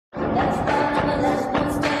Hey,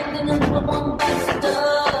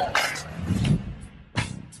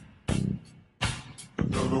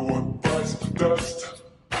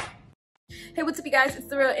 what's up, you guys? It's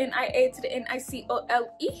the real NIA to the NICOLE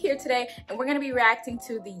here today, and we're gonna be reacting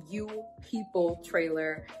to the You People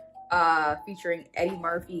trailer featuring Eddie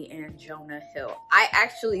Murphy and Jonah Hill. I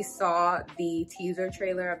actually saw the teaser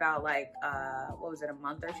trailer about like what was it, a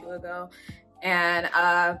month or two ago, and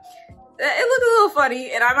it looked a little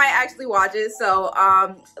funny, and I might actually watch it. So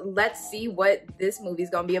let's see what this movie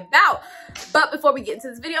is gonna be about. But before we get into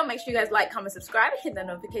this video, make sure you guys like, comment, subscribe, hit the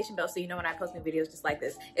notification bell so you know when I post new videos just like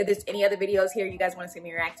this. If there's any other videos here you guys want to see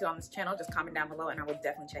me react to on this channel, just comment down below and I will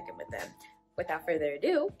definitely check in with them. Without further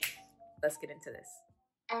ado, let's get into this.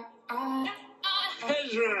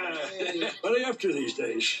 Ezra! What are you up to these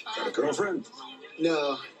days? Got a girlfriend?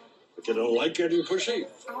 No. But you don't like getting pushy?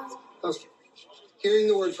 Oh. Hearing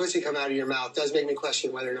the word pussy come out of your mouth does make me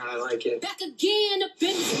question whether or not I like it. Back again, up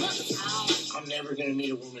in the I'm never going to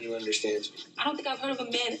meet a woman who understands me. I don't think I've heard of a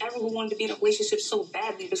man ever who wanted to be in a relationship so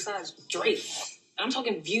badly besides Drake. I'm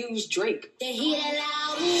talking Views Drake. They hear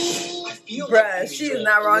that I feel Bruh, like she is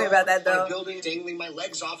not wrong about that, though. I'm building, dangling my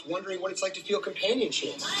legs off, wondering what it's like to feel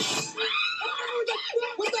companionship. What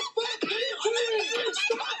the fuck? What are you doing?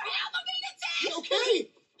 Stop! Okay,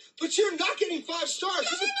 but you're not getting 5 stars.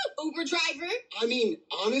 Uber driver. I mean,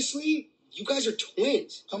 honestly, you guys are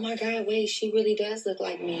twins. Oh my God, wait, she really does look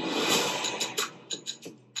like me.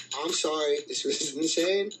 I'm sorry, this was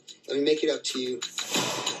insane. Let me make it up to you.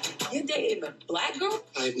 You're dating a black girl?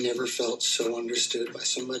 I've never felt so understood by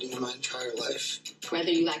somebody in my entire life.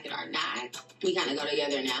 Whether you like it or not, we kind of go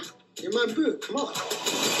together now. You're my boo, come on.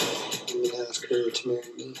 I'm gonna ask her to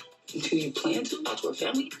marry me. Do you plan to? Out to a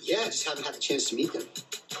family? Yeah, I just haven't had the chance to meet them.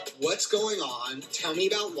 What's going on? Tell me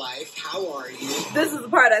about life. How are you? This is the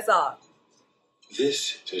part I saw.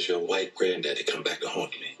 This is your white granddaddy come back to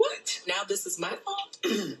haunt me. What? Now this is my fault?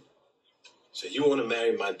 So you want to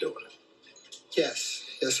marry my daughter? Yes,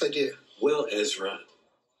 I do. Well, Ezra,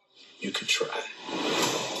 you could try.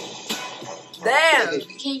 Damn.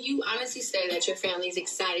 Can you honestly say that your family's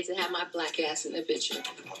excited to have my black ass in the picture?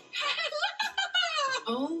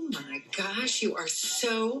 Oh my gosh, you are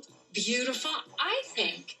so beautiful. I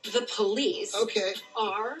think the police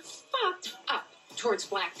are fucked up towards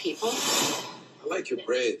black people. I like your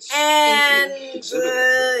braids. And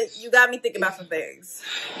you got me thinking about some things.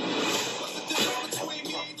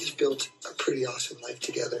 We've built a pretty awesome life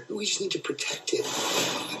together. We just need to protect it.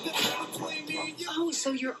 Oh,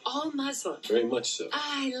 so you're all Muslim. Very much so.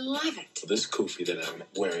 I love it. This kufi that I'm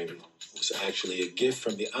wearing was actually a gift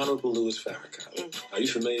from the Honorable Louis Farrakhan. Are you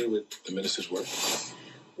familiar with the minister's work?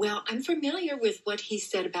 Well, I'm familiar with what he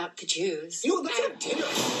said about the Jews. You know, let's have dinner.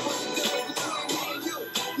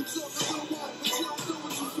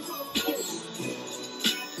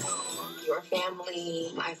 Your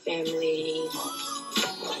family, my family.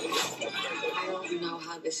 I don't know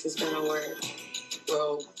how this is gonna work.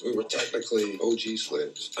 Well, we were technically OG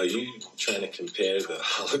slaves. Are you trying to compare the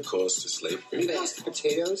Holocaust to slavery? Mashed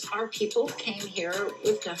potatoes? Our people came here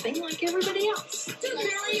with nothing like everybody else. It's a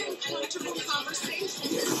very uncomfortable conversation.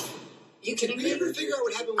 You kidding Did we me? ever figure out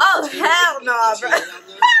what happened with Oh, potatoes? hell no, bro.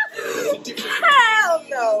 Potatoes Hell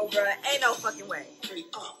no, bro. Ain't no fucking way. Hey,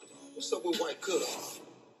 what's up with white cuz?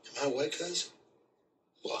 Am I white cuz?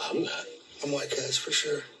 Well, I'm not. I'm white cuz for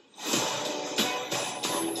sure.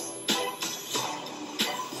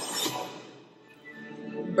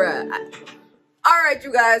 Bruh. Alright,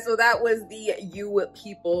 you guys, so that was the You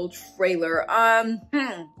People trailer.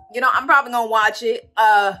 You know, I'm probably gonna watch it.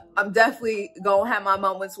 I'm definitely gonna have my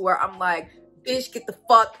moments where I'm like, bitch, get the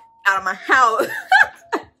fuck out of my house.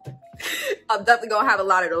 I'm definitely gonna have a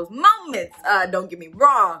lot of those moments. Don't get me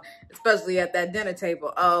wrong, especially at that dinner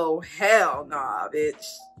table. Oh, hell nah, bitch.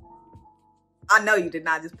 I know you did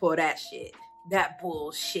not just pull that shit. That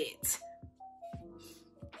bullshit.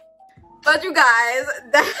 But you guys,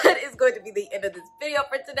 that is going to be the end of this video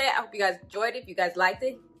for today. I hope you guys enjoyed it. If you guys liked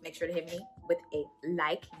it, make sure to hit me with a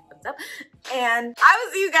like and thumbs up. And I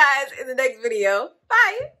will see you guys in the next video.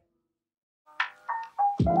 Bye.